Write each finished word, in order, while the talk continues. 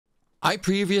I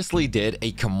previously did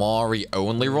a Kimahri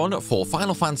only run for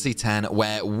Final Fantasy X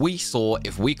where we saw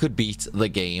if we could beat the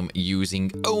game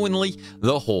using only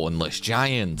the Hornless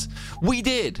Giant. We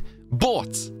did,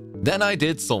 but then I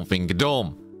did something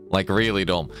dumb. Like really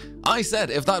dumb. I said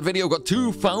if that video got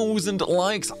 2,000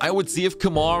 likes, I would see if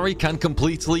Kimahri can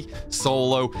completely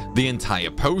solo the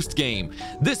entire post game.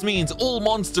 This means all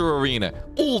Monster Arena,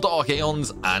 all Dark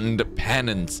Aeons, and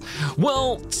Penance.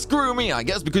 Well, screw me, I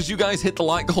guess, because you guys hit the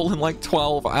like goal in like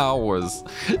 12 hours.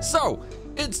 So,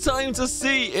 it's time to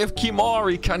see if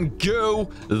Kimahri can go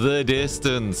the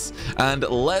distance. And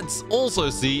let's also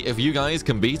see if you guys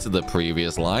can beat the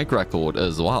previous like record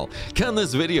as well. Can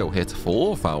this video hit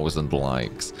 4,000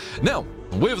 likes? Now,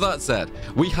 with that said,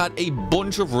 we had a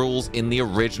bunch of rules in the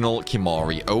original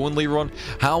Kimahri only run.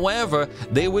 However,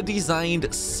 they were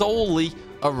designed solely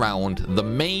around the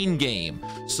main game.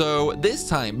 So this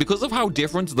time, because of how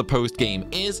different the post game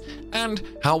is and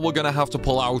how we're gonna have to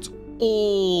pull out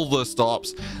all the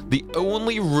stops, the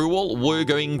only rule we're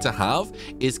going to have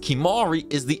is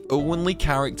Kimahri is the only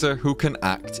character who can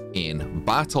act in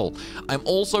battle. I'm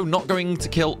also not going to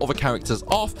kill other characters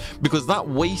off because that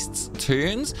wastes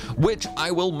turns, which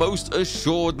I will most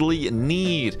assuredly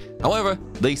need. However,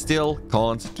 they still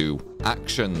can't do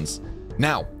actions.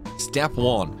 Now, step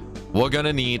 1. We're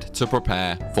gonna need to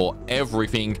prepare for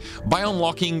everything by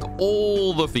unlocking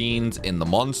all the fiends in the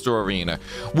Monster Arena.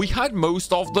 We had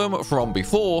most of them from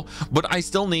before, but I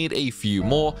still need a few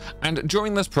more, and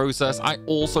during this process I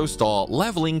also start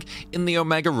leveling in the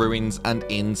Omega Ruins and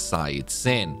inside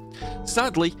Sin.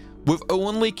 Sadly, with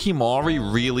only Kimahri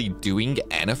really doing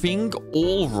anything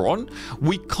all run,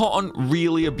 we can't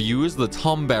really abuse the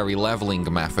Tomberry leveling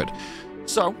method.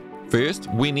 So first,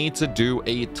 we need to do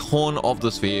a ton of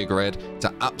the sphere grid to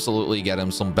absolutely get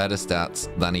him some better stats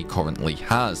than he currently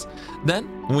has. Then,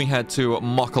 we head to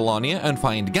Mokolonia and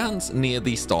find Gantz near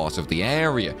the start of the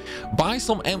area. Buy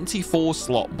some empty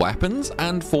 4-slot weapons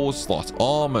and 4-slot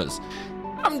armors.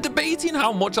 I'm debating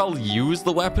how much I'll use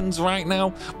the weapons right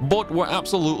now, but we're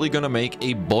absolutely going to make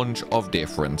a bunch of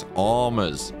different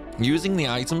armors. Using the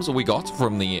items we got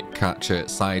from the Catcher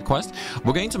side quest,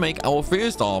 we're going to make our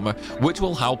first armor, which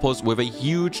will help us with a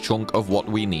huge chunk of what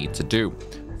we need to do.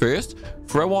 First,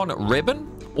 throw on Ribbon,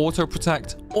 Auto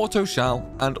Protect, Auto Shell,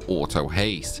 and Auto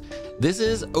Haste. This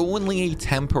is only a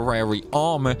temporary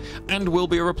armor and will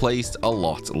be replaced a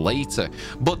lot later,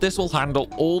 but this will handle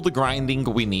all the grinding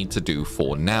we need to do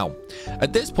for now.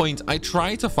 At this point, I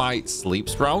try to fight Sleep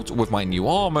Sprout with my new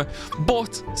armor,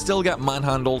 but still get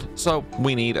manhandled, so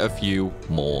we need a few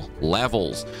more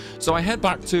levels. So I head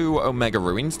back to Omega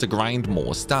Ruins to grind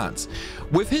more stats.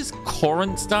 With his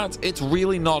current stats, it's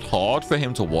really not hard for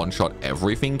him to one-shot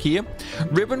everything here.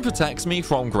 Ribbon protects me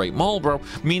from Great Marlborough,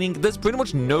 meaning there's pretty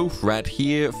much no threat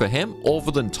here for him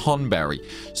other than Tonberry,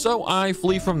 so I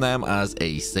flee from them as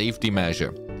a safety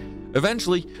measure.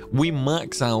 Eventually, we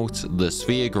max out the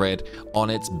sphere grid on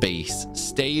its base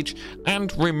stage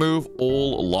and remove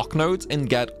all lock nodes and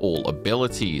get all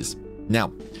abilities.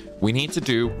 Now, we need to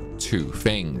do two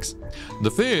things.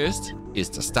 The first is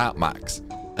to stat max,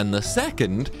 and the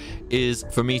second is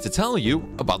for me to tell you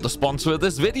about the sponsor of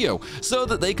this video so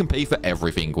that they can pay for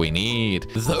everything we need.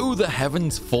 Though the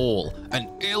Heavens Fall, an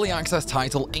early access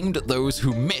title aimed at those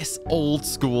who miss old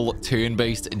school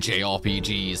turn-based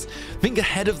JRPGs. Think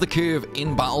ahead of the curve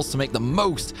in battles to make the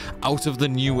most out of the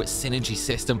new synergy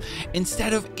system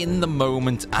instead of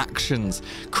in-the-moment actions.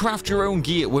 Craft your own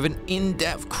gear with an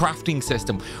in-depth crafting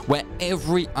system where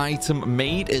every item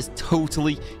made is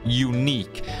totally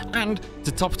unique. And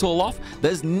to top it all off,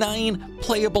 there's 9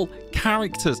 playable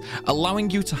characters, allowing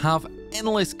you to have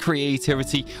endless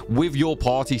creativity with your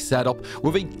party setup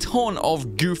with a ton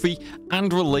of goofy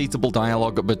and relatable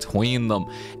dialogue between them.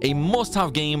 A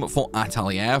must-have game for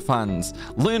Atelier fans.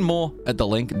 Learn more at the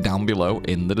link down below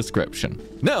in the description.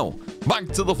 Now, back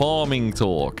to the farming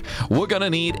talk. We're gonna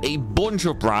need a bunch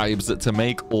of bribes to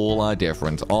make all our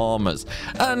different armors.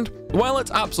 And while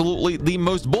it's absolutely the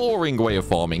most boring way of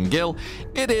farming gil,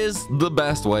 it is the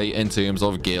best way in terms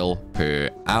of gil per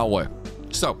hour.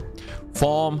 So,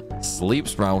 farm Sleep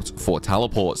Sprout for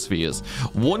teleport spheres.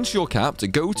 Once you're capped,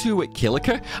 go to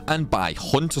Kilika and buy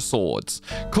Hunter Swords.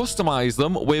 Customize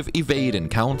them with Evade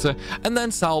Encounter and then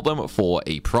sell them for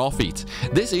a profit.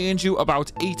 This earns you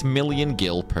about 8 million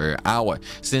gil per hour,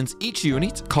 since each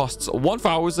unit costs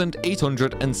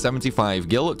 1,875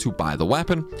 gil to buy the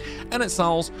weapon, and it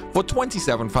sells for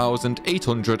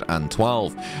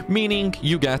 27,812, meaning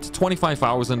you get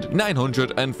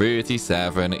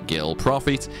 25,937 gil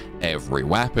profit every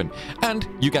weapon, and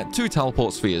you get 2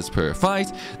 teleport spheres per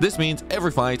fight. This means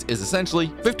every fight is essentially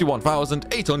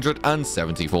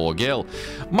 51,874 gil,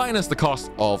 minus the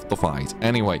cost of the fight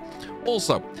anyway.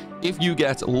 Also, if you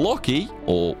get lucky,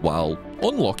 or well,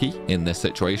 unlucky in this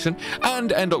situation,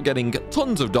 and end up getting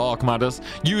tons of dark matters,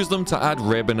 use them to add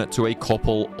ribbon to a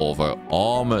couple other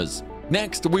armors.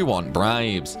 Next, we want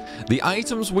bribes. The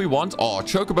items we want are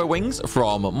Chocobo Wings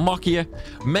from Mokia,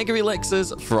 Mega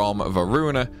Elixirs from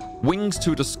Varuna, Wings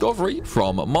to Discovery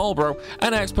from Marlborough,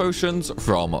 and X Potions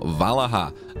from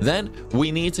Valaha. Then,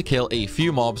 we need to kill a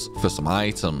few mobs for some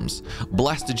items.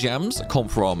 Blessed Gems come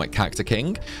from Cacta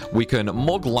King, we can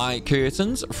mug Light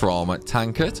Curtains from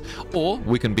Tankert, or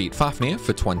we can beat Fafnir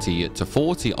for 20 to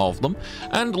 40 of them,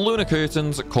 and Lunar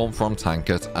Curtains come from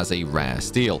Tankert as a rare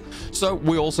steal. So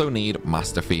we also need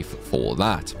Master Thief for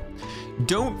that.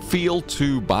 Don't feel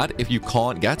too bad if you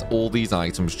can't get all these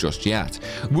items just yet.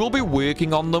 We'll be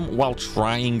working on them while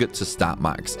trying to stat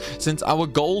max, since our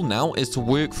goal now is to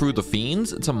work through the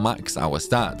fiends to max our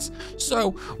stats.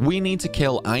 So we need to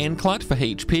kill Ironclad for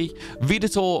HP,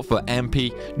 Vedator for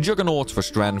MP, Juggernaut for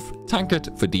strength,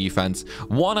 Tankert for defense,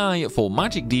 One Eye for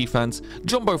magic defense,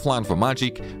 Jumbo Flan for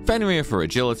magic, Fenrir for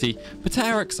agility,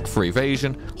 Pteryx for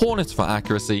evasion, Hornet for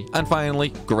accuracy, and finally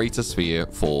Greater Sphere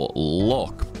for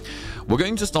luck. We're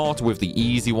going to start with the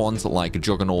easy ones like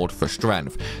Juggernaut for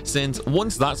strength, since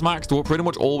once that's maxed, we're pretty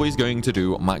much always going to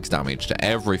do max damage to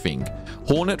everything.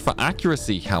 Hornet for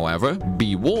accuracy, however,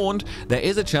 be warned, there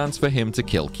is a chance for him to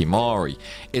kill Kimahri.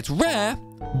 It's rare,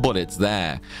 but it's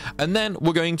there. And then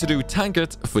we're going to do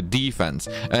Tankert for defense,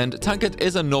 and Tankert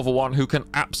is another one who can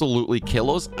absolutely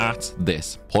kill us at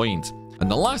this point.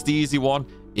 And the last easy one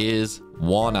is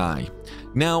One Eye.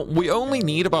 Now, we only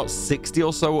need about 60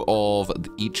 or so of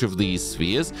each of these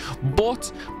spheres,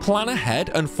 but plan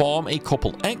ahead and farm a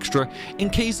couple extra in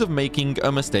case of making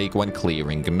a mistake when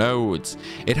clearing nodes.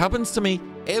 It happens to me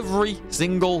every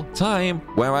single time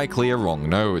where I clear wrong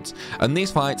nodes, and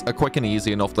these fights are quick and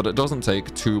easy enough that it doesn't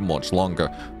take too much longer.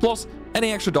 Plus,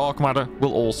 any extra dark matter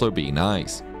will also be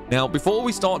nice. Now, before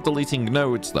we start deleting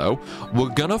nodes though, we're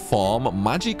gonna farm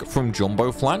magic from Jumbo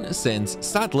Flan, since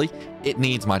sadly it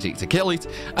needs magic to kill it,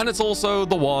 and it's also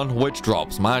the one which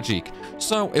drops magic.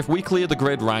 So if we clear the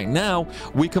grid right now,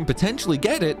 we can potentially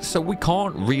get it, so we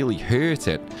can't really hurt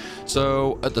it.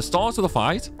 So at the start of the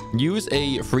fight, use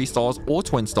a 3 stars or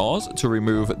twin stars to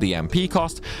remove the MP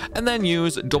cost, and then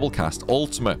use double cast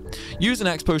ultimate. Use an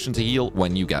X potion to heal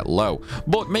when you get low,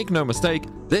 but make no mistake,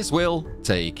 this will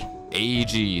take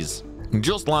ages.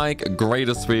 Just like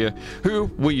Greater Sphere, who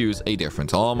we use a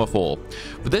different armor for.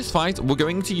 For this fight, we're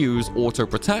going to use Auto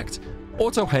Protect,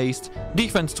 Auto Haste,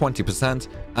 Defense 20%,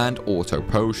 and Auto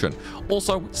Potion.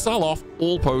 Also, sell off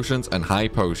all potions and high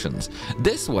potions.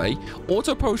 This way,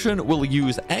 Auto Potion will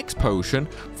use X Potion,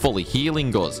 fully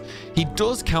healing us. He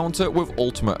does counter with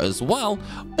Ultimate as well,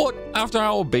 but after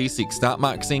our basic stat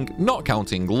maxing, not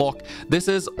counting luck, this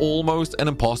is almost an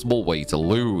impossible way to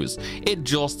lose. It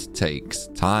just takes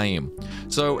time.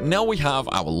 So now we have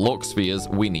our luck spheres,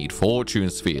 we need fortune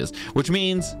spheres, which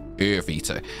means Earth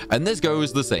Eater, and this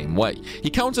goes the same way. He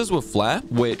counters with Flare,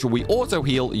 which we auto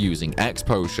heal using X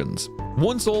potions.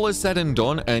 Once all is said and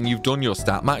done and you've done your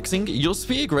stat maxing, your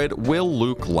sphere grid will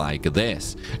look like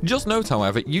this. Just note,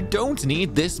 however, you don't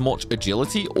need this much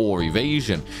agility or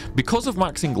evasion. Because of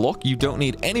maxing luck, you don't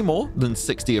need any more than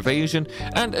 60 evasion,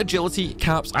 and agility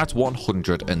caps at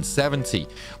 170.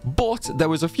 But there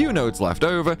was a few nodes left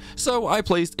over, so I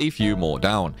placed a few more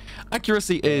down.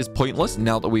 Accuracy is pointless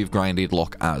now that we've grinded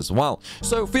luck as well,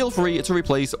 so feel free to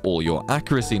replace all your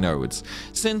accuracy nodes,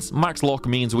 since max luck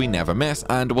means we never miss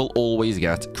and will always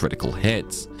get critical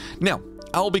hits. Now,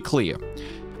 I'll be clear,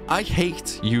 I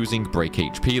hate using break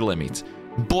HP limit,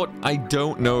 but I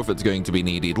don't know if it's going to be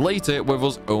needed later with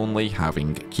us only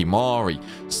having Kimahri,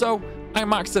 so I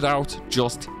maxed it out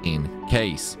just in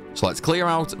case. So let's clear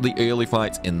out the early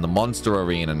fights in the monster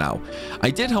arena now.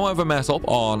 I did, however, mess up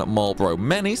on Marlborough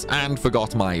Menace and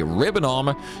forgot my ribbon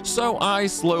armor, so I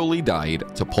slowly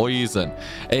died to poison.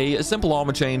 A simple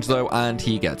armor change though, and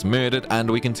he gets murdered,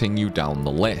 and we continue down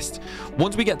the list.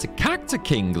 Once we get to Cacta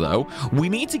King though, we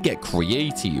need to get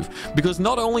creative, because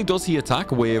not only does he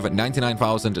attack with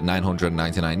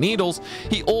 99,999 needles,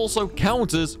 he also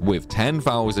counters with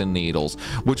 10,000 needles,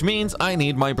 which means I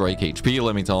need my break HP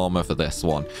limit armor for this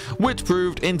one, which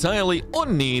proved entirely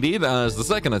unneeded as the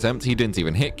second attempt he didn't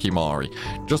even hit Kimahri.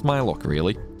 Just my luck,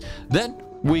 really. Then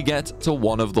we get to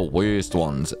one of the worst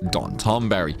ones, Don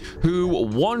Tomberry, who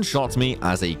one-shots me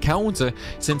as a counter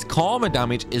since karma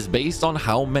damage is based on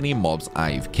how many mobs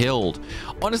I've killed.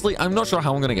 Honestly, I'm not sure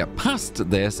how I'm going to get past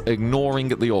this, ignoring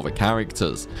the other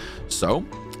characters. So,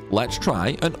 let's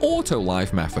try an auto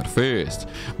life method first.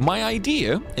 My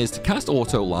idea is to cast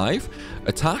auto life,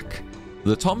 attack,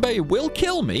 the Tomberry will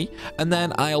kill me, and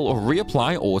then I'll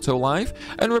reapply auto life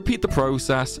and repeat the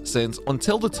process, since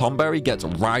until the Tomberry gets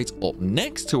right up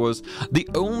next to us, the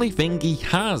only thing he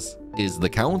has is the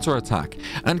counter attack,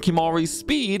 and Kimahri's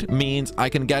speed means I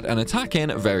can get an attack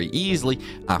in very easily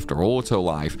after auto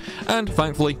life, and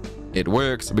thankfully it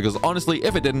works, because honestly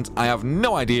if it didn't, I have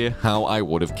no idea how I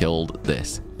would have killed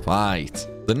this fight.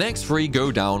 The next 3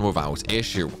 go down without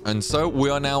issue, and so we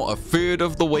are now a third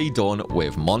of the way done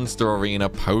with Monster Arena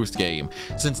post-game,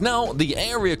 since now the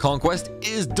area conquest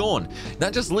is done.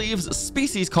 That just leaves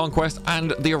species conquest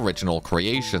and the original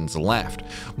creations left,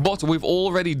 but we've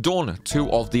already done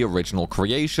 2 of the original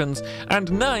creations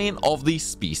and 9 of the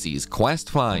species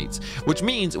quest fights, which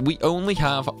means we only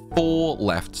have 4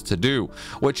 left to do,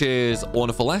 which is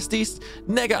Ornitholestes,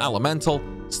 Nega Elemental,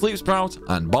 Sleep Sprout,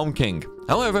 and Bomb King.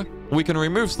 However, we can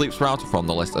remove Sleep Sprout from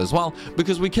the list as well,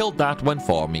 because we killed that when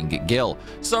farming Gil,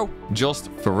 so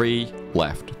just 3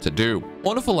 left to do.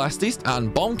 Ornitholestes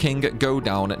and Bomb King go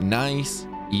down nice,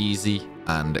 easy,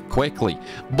 and quickly,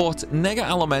 but Nega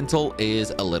Elemental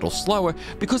is a little slower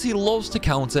because he loves to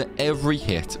counter every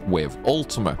hit with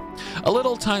Ultima. A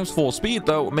little ×4 speed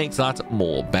though makes that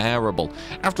more bearable.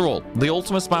 After all, the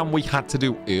Ultima spam we had to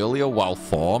do earlier while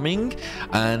farming,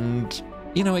 and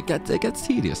you know, it gets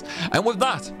tedious. And with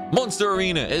that, Monster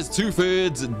Arena is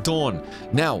 2/3 done.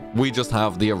 Now, we just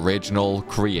have the original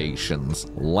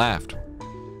creations left.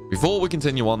 Before we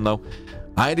continue on though,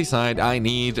 I decide I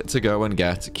need to go and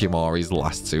get Kimahri's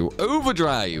last 2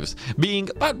 overdrives, being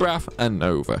Bad Breath and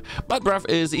Nova. Bad Breath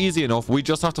is easy enough, we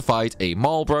just have to fight a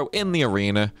Marlboro in the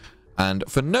arena. And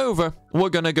for Nova, we're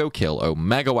gonna go kill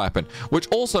Omega Weapon, which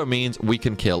also means we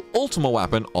can kill Ultima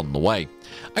Weapon on the way.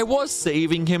 I was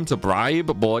saving him to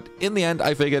bribe, but in the end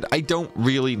I figured I don't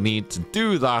really need to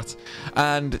do that,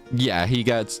 and yeah, he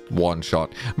gets 1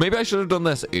 shot. Maybe I should have done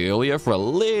this earlier for a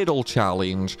little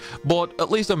challenge, but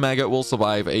at least Omega will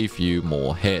survive a few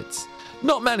more hits.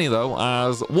 Not many though,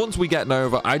 as once we get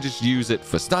Nova, I just use it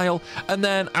for style, and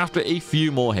then after a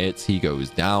few more hits, he goes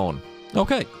down.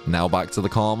 Okay, now back to the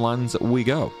Calmlands we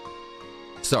go.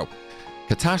 So,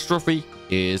 Catastrophe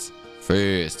is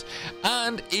first,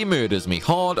 and he murders me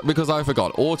hard because I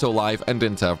forgot auto life and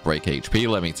didn't have break HP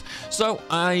limits. So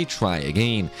I try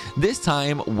again, this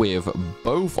time with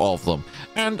both of them,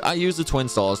 and I use the twin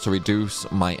stars to reduce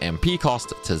my MP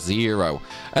cost to 0,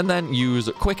 and then use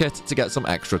Quick Hit to get some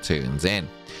extra turns in.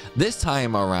 This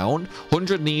time around,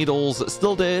 100 needles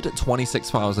still did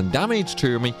 26,000 damage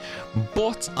to me,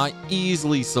 but I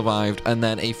easily survived, and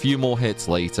then a few more hits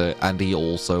later and he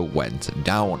also went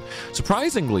down.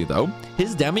 Surprisingly though,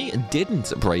 his demi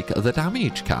didn't break the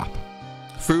damage cap.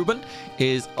 Fuben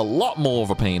is a lot more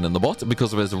of a pain in the butt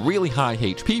because of his really high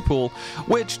HP pool,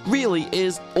 which really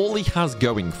is all he has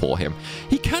going for him.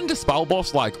 He can dispel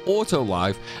buffs like Auto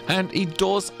Life, and he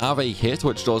does have a hit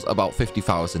which does about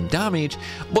 50,000 damage,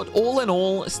 but all in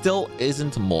all, still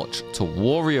isn't much to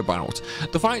worry about.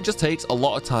 The fight just takes a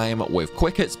lot of time with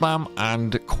quick hit spam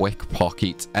and quick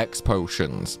pocket X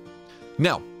potions.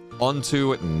 Now,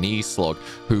 onto Knee Slug,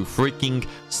 who freaking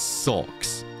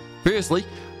sucks. Firstly,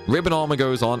 Ribbon Armor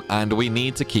goes on, and we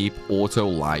need to keep auto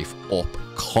life up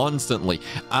constantly,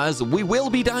 as we will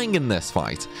be dying in this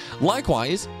fight.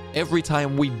 Likewise, every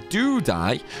time we do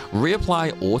die,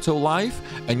 reapply auto life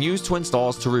and use twin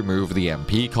stars to remove the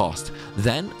MP cost.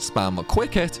 Then spam a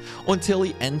quick hit until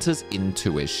he enters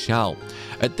into his shell.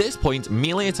 At this point,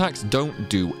 melee attacks don't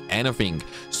do anything,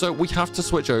 so we have to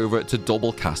switch over to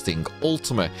double casting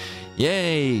Ultima.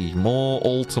 Yay, more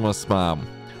Ultima spam.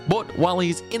 But while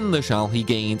he's in the shell, he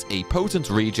gains a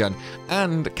potent regen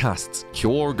and casts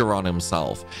Cure on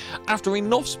himself. After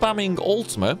enough spamming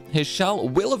Ultima, his shell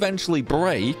will eventually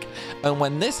break, and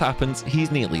when this happens, he's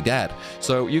nearly dead.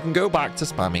 So you can go back to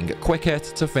spamming Quick Hit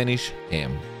to finish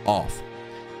him off.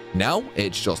 Now,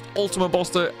 it's just Ultima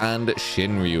Buster and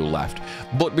Shinryu left.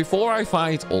 But before I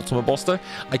fight Ultima Buster,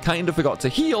 I kind of forgot to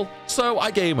heal, so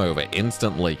I game over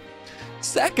instantly.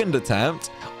 Second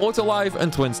attempt, auto life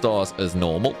and twin stars as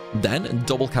normal, then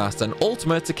double cast an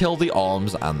ultimate to kill the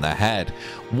arms and the head.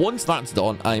 Once that's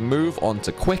done, I move on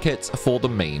to quick hits for the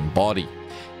main body.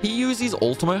 he uses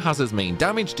Ultima as his main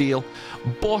damage deal,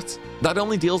 but that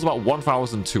only deals about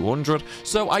 1,200,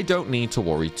 so I don't need to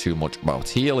worry too much about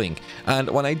healing. And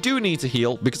when I do need to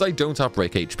heal, because I don't have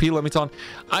break HP limit on,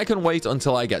 I can wait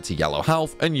until I get to yellow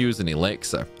health and use an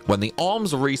elixir. When the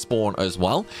arms respawn as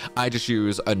well, I just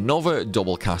use another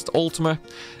double cast Ultima.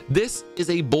 This is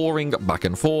a boring back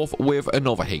and forth with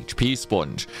another HP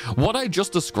sponge. What I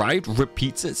just described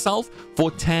repeats itself for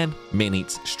 10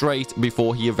 minutes straight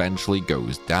before he eventually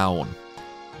goes down.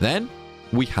 Then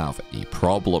we have a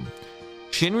problem.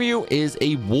 Shinryu is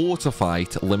a water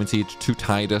fight limited to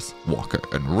Tidus, Waka,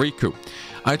 and Riku.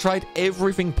 I tried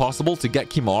everything possible to get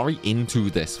Kimahri into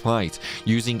this fight,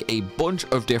 using a bunch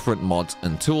of different mods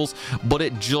and tools, but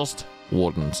it just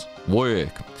wouldn't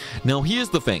work. Now here's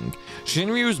the thing,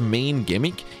 Shinryu's main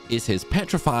gimmick is his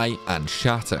Petrify and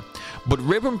Shatter, but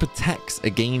Ribbon protects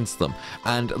against them,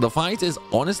 and the fight is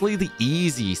honestly the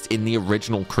easiest in the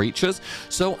original creatures,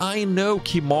 so I know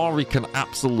Kimahri can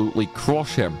absolutely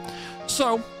crush him.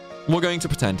 So we're going to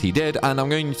pretend he did, and I'm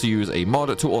going to use a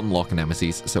mod to unlock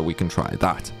Nemesis so we can try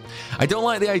that. I don't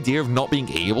like the idea of not being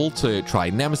able to try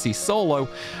Nemesis solo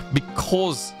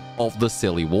because of the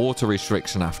silly water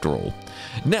restriction after all.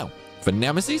 Now, for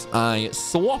Nemesis, I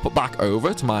swap back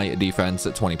over to my defense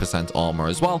at 20% armor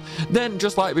as well. Then,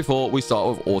 just like before, we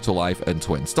start with Auto Life and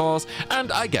Twin Stars,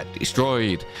 and I get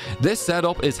destroyed. This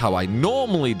setup is how I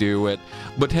normally do it,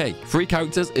 but hey, 3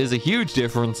 characters is a huge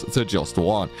difference to just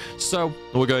 1, so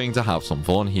we're going to have some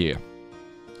fun here.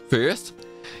 First,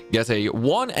 get a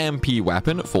 1 MP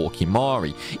weapon for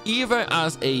Kimahri, either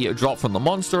as a drop from the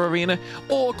monster arena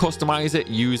or customize it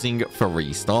using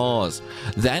 3 stars.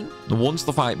 Then, once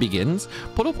the fight begins,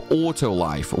 put up Auto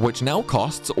Life, which now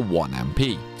costs 1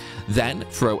 MP. Then,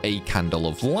 throw a Candle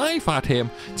of Life at him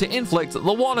to inflict the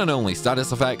one and only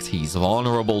status effect he's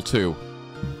vulnerable to: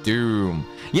 Doom.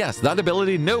 Yes, that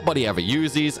ability nobody ever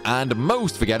uses, and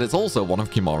most forget it's also one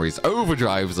of Kimahri's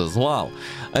overdrives as well.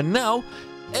 And now,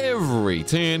 every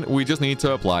turn, we just need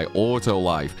to apply Auto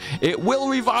Life. It will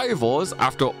revive us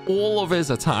after all of his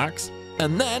attacks,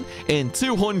 and then in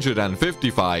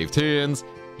 255 turns,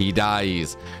 he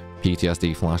dies.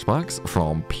 PTSD flashbacks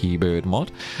from P-Bird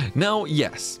mod. Now,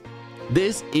 yes,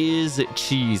 this is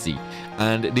cheesy,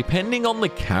 and depending on the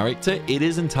character, it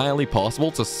is entirely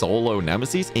possible to solo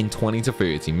Nemesis in 20 to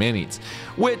 30 minutes,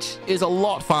 which is a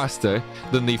lot faster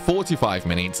than the 45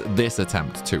 minutes this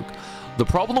attempt took. The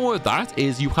problem with that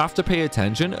is you have to pay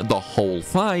attention the whole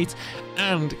fight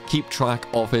and keep track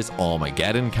of his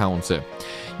Armageddon counter.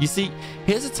 You see,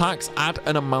 his attacks add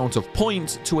an amount of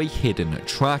points to a hidden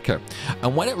tracker,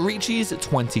 and when it reaches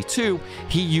 22,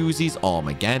 he uses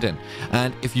Armageddon,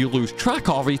 and if you lose track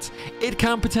of it, it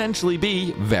can potentially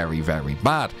be very, very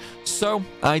bad. So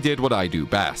I did what I do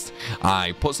best.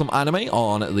 I put some anime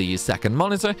on the second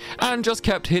monitor and just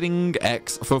kept hitting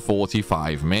X for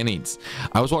 45 minutes.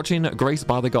 I was watching Graced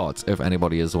by the Gods, if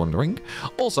anybody is wondering.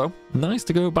 Also, nice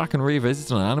to go back and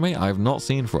revisit an anime I've not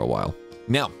seen for a while.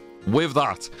 Now, with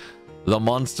that, the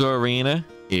monster arena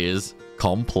is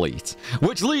complete,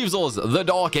 which leaves us the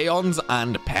Dark Aeons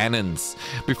and Penance.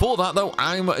 Before that though,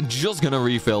 I'm just gonna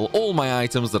refill all my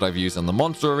items that I've used in the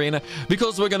monster arena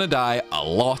because we're gonna die a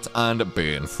lot and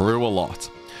burn through a lot.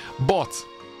 But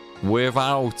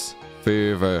without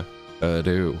further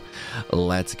ado,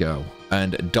 let's go.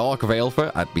 And Dark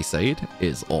Veilfer at Besaid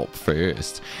is up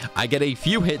first. I get a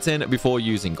few hits in before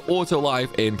using Auto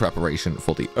Life in preparation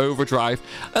for the overdrive,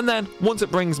 and then once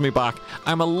it brings me back,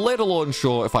 I'm a little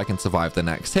unsure if I can survive the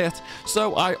next hit,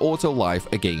 so I Auto Life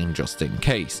again just in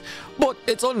case. But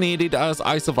it's unneeded as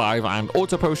I survive and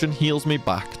Auto Potion heals me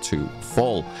back to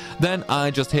full. Then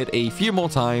I just hit a few more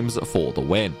times for the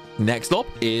win. Next up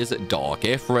is Dark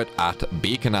Ifrit at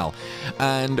Beaconal,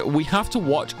 and we have to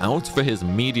watch out for his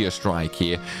Meteor Strike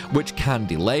here, which can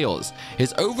delay us.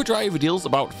 His overdrive deals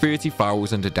about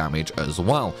 30,000 damage as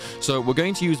well, so we're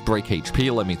going to use break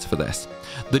HP limits for this.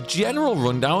 The general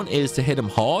rundown is to hit him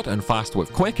hard and fast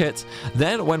with quick hits,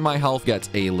 then when my health gets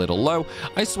a little low,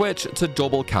 I switch to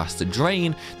double cast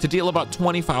Drain to deal about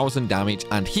 20,000 damage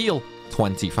and heal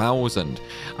 20,000.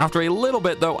 After a little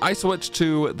bit though, I switch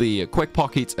to the Quick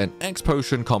Pockets and X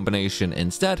Potion combination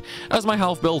instead, as my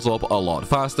health builds up a lot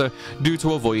faster due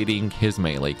to avoiding his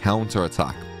melee counter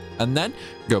attack, and then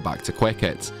go back to Quick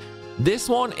Hits. This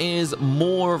one is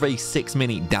more of a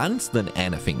 6-minute dance than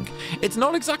anything. It's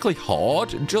not exactly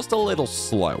hard, just a little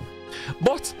slow.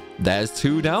 But there's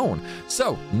 2 down.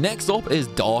 So next up is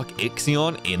Dark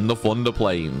Ixion in the Thunder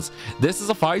Plains. This is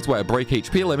a fight where break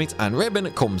HP limit and Ribbon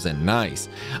comes in nice.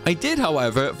 I did,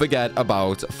 however, forget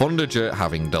about Thunderjet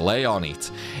having delay on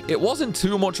it. It wasn't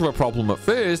too much of a problem at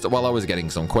first while I was getting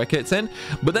some quick hits in,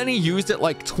 but then he used it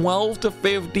like 12 to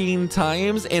 15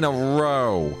 times in a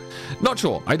row. Not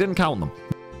sure, I didn't count them.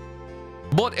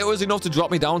 But it was enough to drop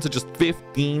me down to just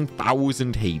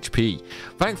 15,000 HP.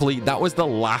 Thankfully, that was the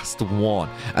last one.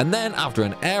 And then after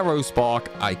an Aero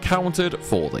Spark, I countered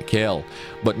for the kill.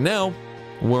 But now,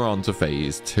 we're on to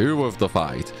phase 2 of the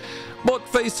fight. But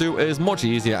phase 2 is much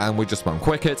easier and we just spam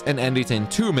quick hits and end it in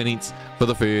 2 minutes for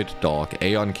the 3rd Dark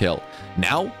Aeon kill.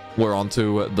 Now, we're on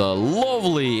to the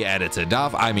lovely editor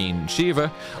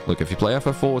Shiva. Look, if you play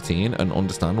FF14 and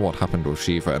understand what happened with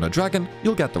Shiva and a dragon,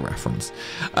 you'll get the reference.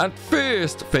 At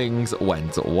first, things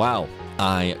went well.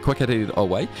 I quick-hitted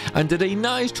away and did a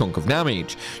nice chunk of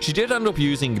damage. She did end up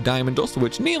using Diamond Dust,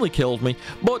 which nearly killed me,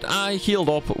 but I healed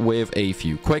up with a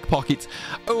few quick pockets,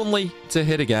 only to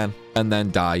hit again and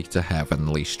then die to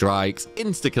Heavenly Strike's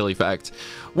insta-kill effect,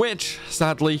 which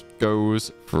sadly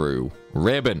goes through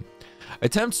Ribbon.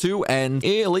 Attempt 2 ends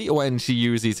early when she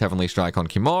uses Heavenly Strike on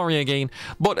Kimahri again,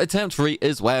 but attempt 3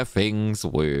 is where things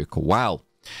work well.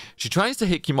 She tries to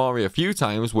hit Kimahri a few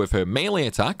times with her melee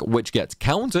attack, which gets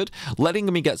countered, letting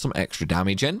me get some extra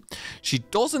damage in. She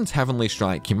doesn't Heavenly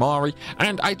Strike Kimahri,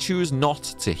 and I choose not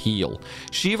to heal.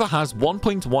 Shiva has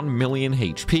 1.1 million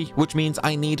HP, which means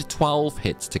I need 12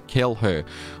 hits to kill her,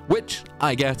 which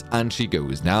I get and she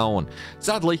goes down.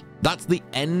 Sadly, that's the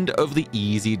end of the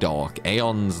easy Dark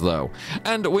Aeons though,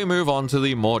 and we move on to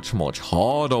the much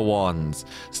harder ones,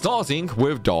 starting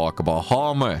with Dark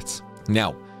Bahamut.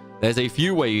 Now, there's a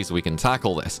few ways we can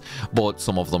tackle this, but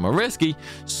some of them are risky,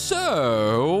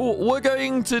 so we're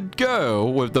going to go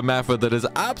with the method that is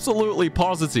absolutely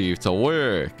positive to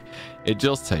work. It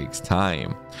just takes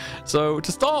time. So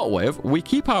to start with, we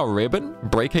keep our Ribbon,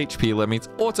 break HP limits,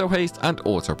 auto haste and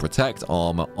auto protect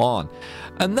armor on.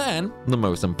 And then the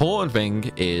most important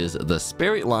thing is the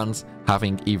Spirit Lance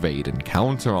having evade and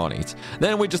counter on it.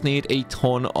 Then we just need a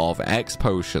ton of X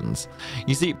potions.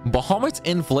 You see, Bahamut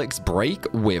inflicts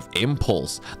break with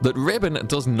impulse that Ribbon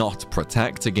does not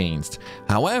protect against.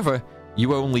 However,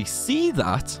 you only see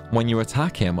that when you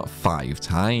attack him 5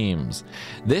 times.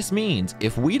 This means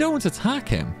if we don't attack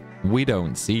him, we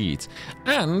don't see it.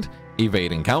 And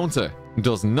evade and counter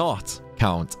does not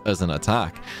count as an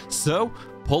attack. So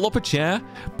pull up a chair,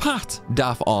 pat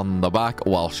Daph on the back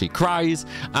while she cries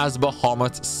as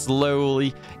Bahamut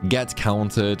slowly gets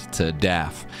countered to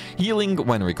death. Healing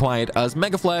when required as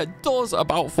Mega Flare does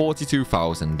about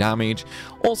 42,000 damage.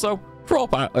 Also, throw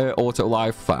up auto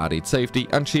life for added safety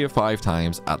and cheer 5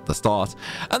 times at the start.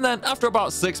 And then after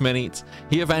about 6 minutes,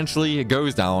 he eventually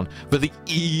goes down for the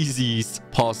easiest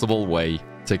possible way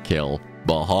to kill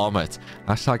Bahamut.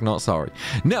 Hashtag not sorry.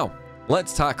 Now,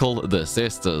 let's tackle the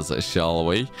sisters, shall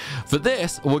we? For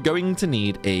this, we're going to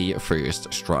need a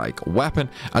first strike weapon,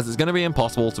 as it's going to be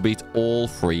impossible to beat all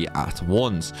 3 at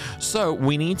once. So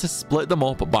we need to split them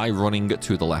up by running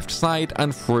to the left side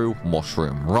and through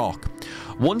Mushroom Rock.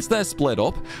 Once they're split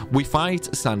up, we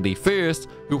fight Sandy first,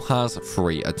 who has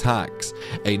 3 attacks: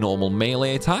 a normal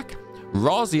melee attack,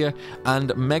 Razia,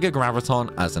 and Mega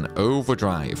Graviton as an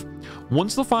overdrive.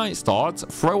 Once the fight starts,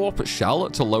 throw up Shell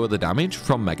to lower the damage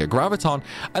from Mega Graviton,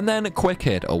 and then quick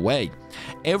hit away.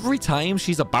 Every time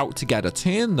she's about to get a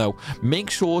turn though,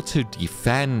 make sure to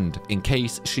defend in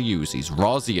case she uses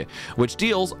Razia, which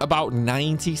deals about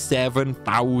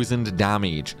 97,000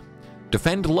 damage.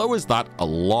 Defend lowers that a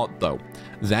lot though.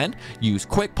 Then use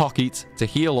quick pockets to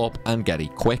heal up and get a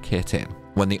quick hit in.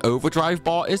 When the overdrive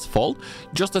bar is full,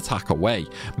 just attack away.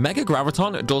 Mega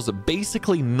Graviton does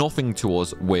basically nothing to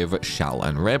us with Shell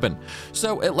and Ribbon,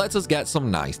 so it lets us get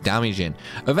some nice damage in.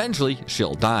 Eventually,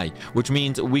 she'll die, which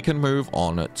means we can move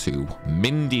on to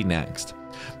Mindy next.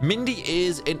 Mindy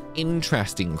is an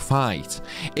interesting fight.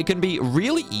 It can be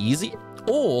really easy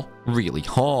or really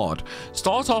hard.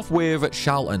 Start off with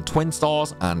Shell and Twin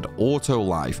Stars and Auto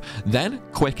Life, then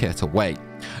quick hit away.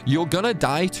 You're gonna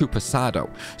die to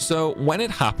Pasado, so when it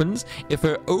happens, if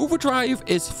her overdrive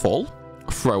is full,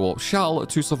 throw up Shell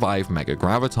to survive Mega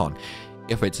Graviton.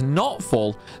 If it's not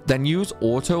full, then use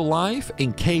Auto Life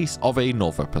in case of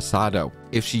another Pasado.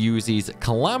 If she uses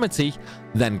Calamity,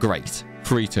 then great,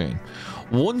 free turn.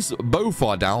 Once both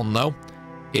are down though,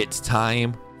 it's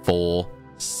time for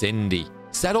Cindy.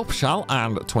 set up Shell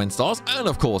and Twin Stars, and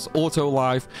of course Auto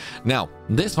Life. Now,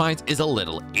 this fight is a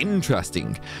little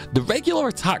interesting. The regular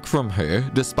attack from her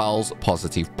dispels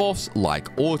positive buffs like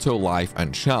Auto Life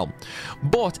and Shell,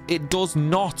 but it does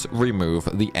not remove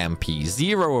the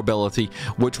MP0 ability,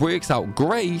 which works out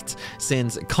great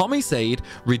since Kimahri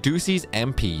reduces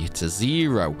MP to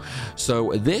 0.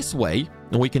 So this way,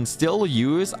 we can still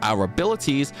use our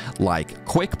abilities like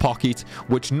Quick Pocket,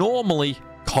 which normally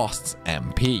costs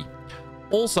MP.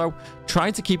 Also, try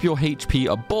to keep your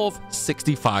HP above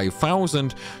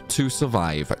 65,000 to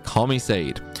survive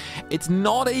Kimahri. It's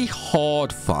not a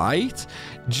hard fight,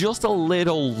 just a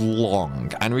little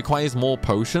long, and requires more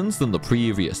potions than the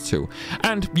previous two.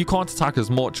 And you can't attack as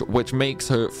much, which makes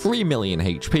her 3 million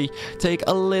HP take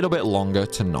a little bit longer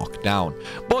to knock down.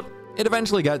 But it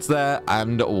eventually gets there,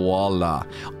 and voila,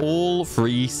 all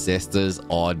 3 sisters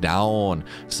are down.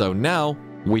 So now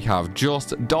we have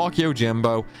just Dark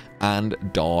Yojimbo and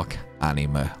Dark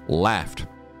Anima left.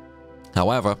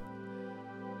 However,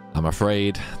 I'm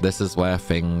afraid this is where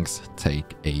things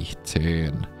take a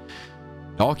turn.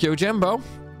 Dark Yojimbo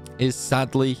is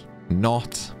sadly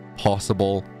not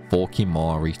possible for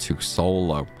Kimahri to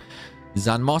solo.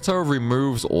 Zanmato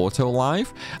removes Auto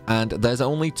Life, and there's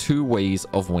only 2 ways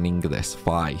of winning this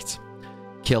fight.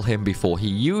 Kill him before he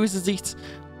uses it,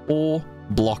 or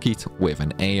block it with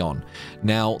an Aeon.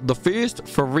 Now, the first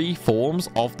 3 forms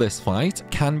of this fight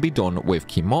can be done with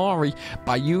Kimahri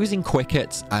by using Quick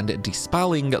Hits and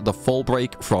dispelling the full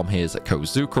break from his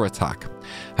Kozuka attack.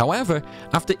 However,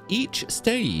 after each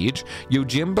stage,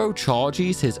 Yojimbo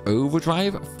charges his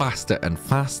overdrive faster and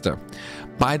faster.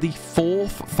 By the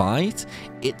 4th fight,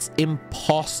 it's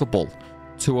impossible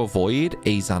to avoid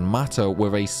a Zanmato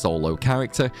with a solo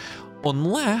character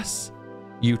unless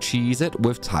you cheese it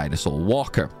with Tidus or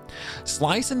Walker.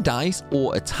 Slice and Dice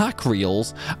or Attack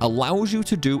Reels allows you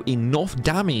to do enough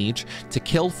damage to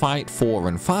kill fight 4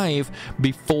 and 5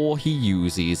 before he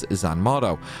uses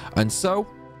Zanmato, and so,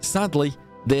 sadly,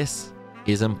 this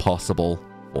is impossible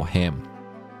for him.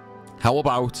 How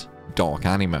about Dark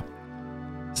Anima?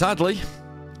 Sadly,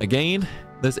 again,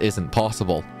 this isn't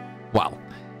possible. Well,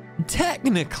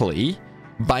 technically,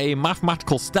 by a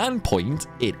mathematical standpoint,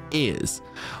 it is.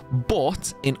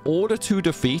 But in order to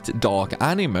defeat Dark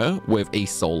Anima with a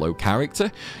solo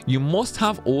character, you must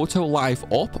have Auto Life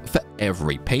up for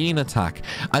every pain attack,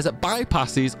 as it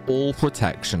bypasses all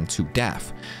protection to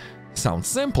death. Sounds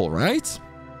simple, right?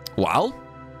 Well,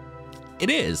 it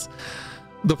is.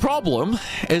 The problem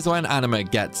is when Anima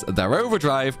gets their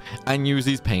overdrive and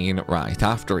uses pain right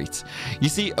after it. You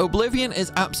see, Oblivion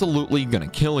is absolutely gonna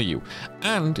kill you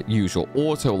and use your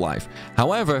Auto Life.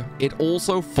 However, it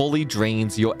also fully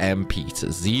drains your MP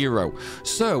to 0.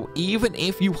 So even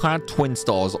if you had Twin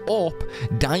Stars up,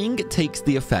 dying takes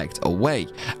the effect away.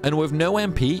 And with no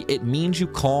MP, it means you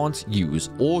can't use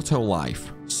Auto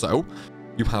Life. So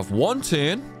you have 1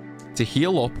 turn to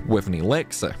heal up with an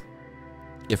elixir.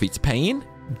 If it's pain,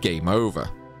 game over.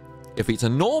 If it's a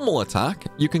normal attack,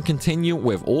 you can continue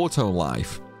with Auto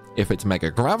Life. If it's Mega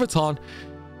Graviton,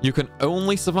 you can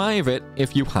only survive it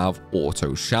if you have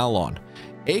Auto Shell on.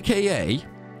 AKA,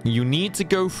 you need to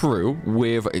go through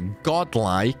with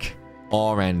godlike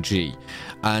RNG.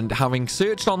 And having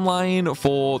searched online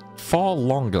for far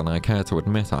longer than I care to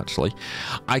admit, actually,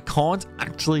 I can't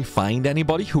actually find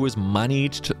anybody who has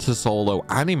managed to solo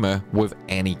Anima with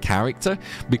any character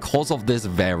because of this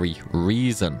very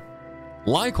reason.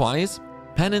 Likewise,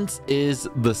 Penance is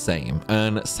the same,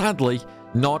 and sadly,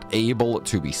 not able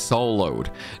to be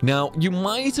soloed. Now, you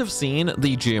might have seen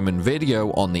the German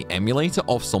video on the emulator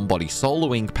of somebody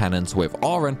soloing Penance with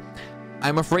Oren.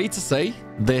 I'm afraid to say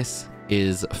this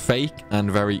is fake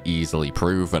and very easily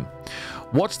proven.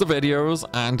 Watch the videos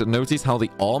and notice how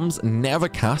the arms never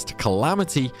cast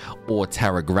Calamity or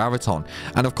Terra Graviton.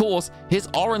 And of course, his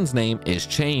Oren's name is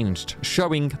changed,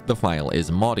 showing the file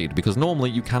is modded, because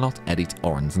normally you cannot edit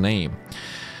Oren's name.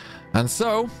 And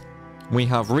so, we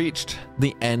have reached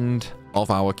the end of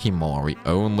our Kimahri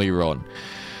only run.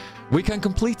 We can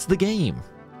complete the game,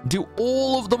 do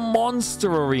all of the monster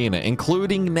arena,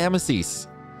 including Nemesis,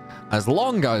 as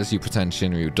long as you pretend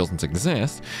Shinryu doesn't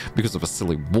exist because of a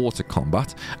silly water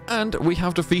combat, and we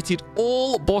have defeated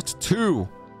all but 2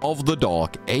 of the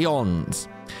Dark Aeons.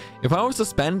 If I was to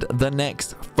spend the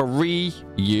next 3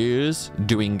 years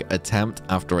doing attempt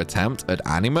after attempt at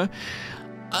Anima,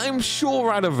 I'm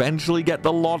sure I'd eventually get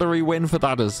the lottery win for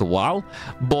that as well,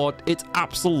 but it's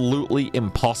absolutely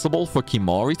impossible for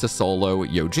Kimahri to solo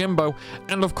Yojimbo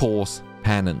and of course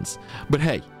Penance. But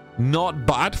hey, not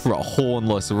bad for a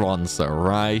hornless Ronsa,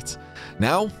 right?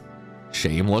 Now,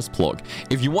 shameless plug.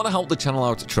 If you want to help the channel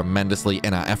out tremendously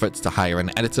in our efforts to hire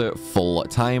an editor full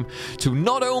time, to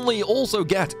not only also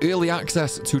get early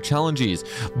access to challenges,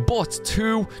 but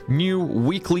 2 new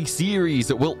weekly series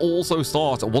that will also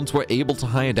start once we're able to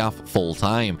hire Daph full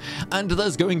time. And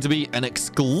there's going to be an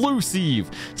exclusive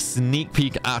sneak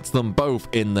peek at them both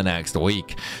in the next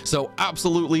week. So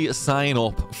absolutely sign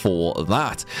up for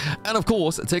that. And of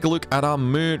course, take a look at our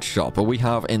merch shop where we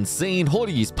have insane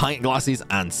hoodies, pint glasses,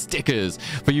 and stickers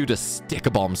for you to sticker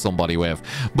bomb somebody with.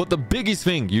 But the biggest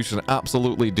thing you should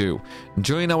absolutely do,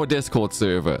 join our Discord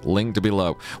server, linked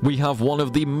below. We have one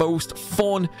of the most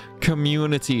fun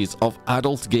communities of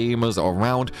adult gamers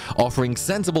around, offering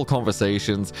sensible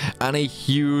conversations and a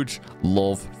huge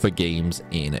love for games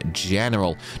in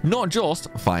general, not just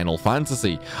Final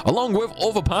Fantasy, along with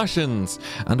other passions,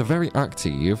 and a very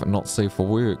active not safe for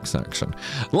work section.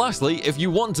 Lastly, if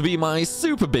you want to be my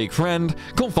super big friend,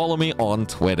 come follow me on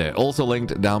Twitter, also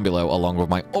linked down below, along with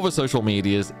my other social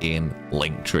medias in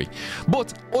Linktree.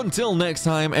 But until next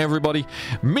time, everybody,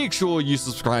 make sure you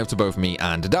subscribe to both me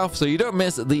and Daph so you don't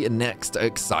miss the next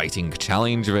exciting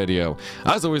challenge video.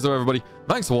 As always though, everybody,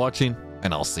 thanks for watching,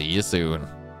 and I'll see you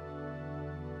soon.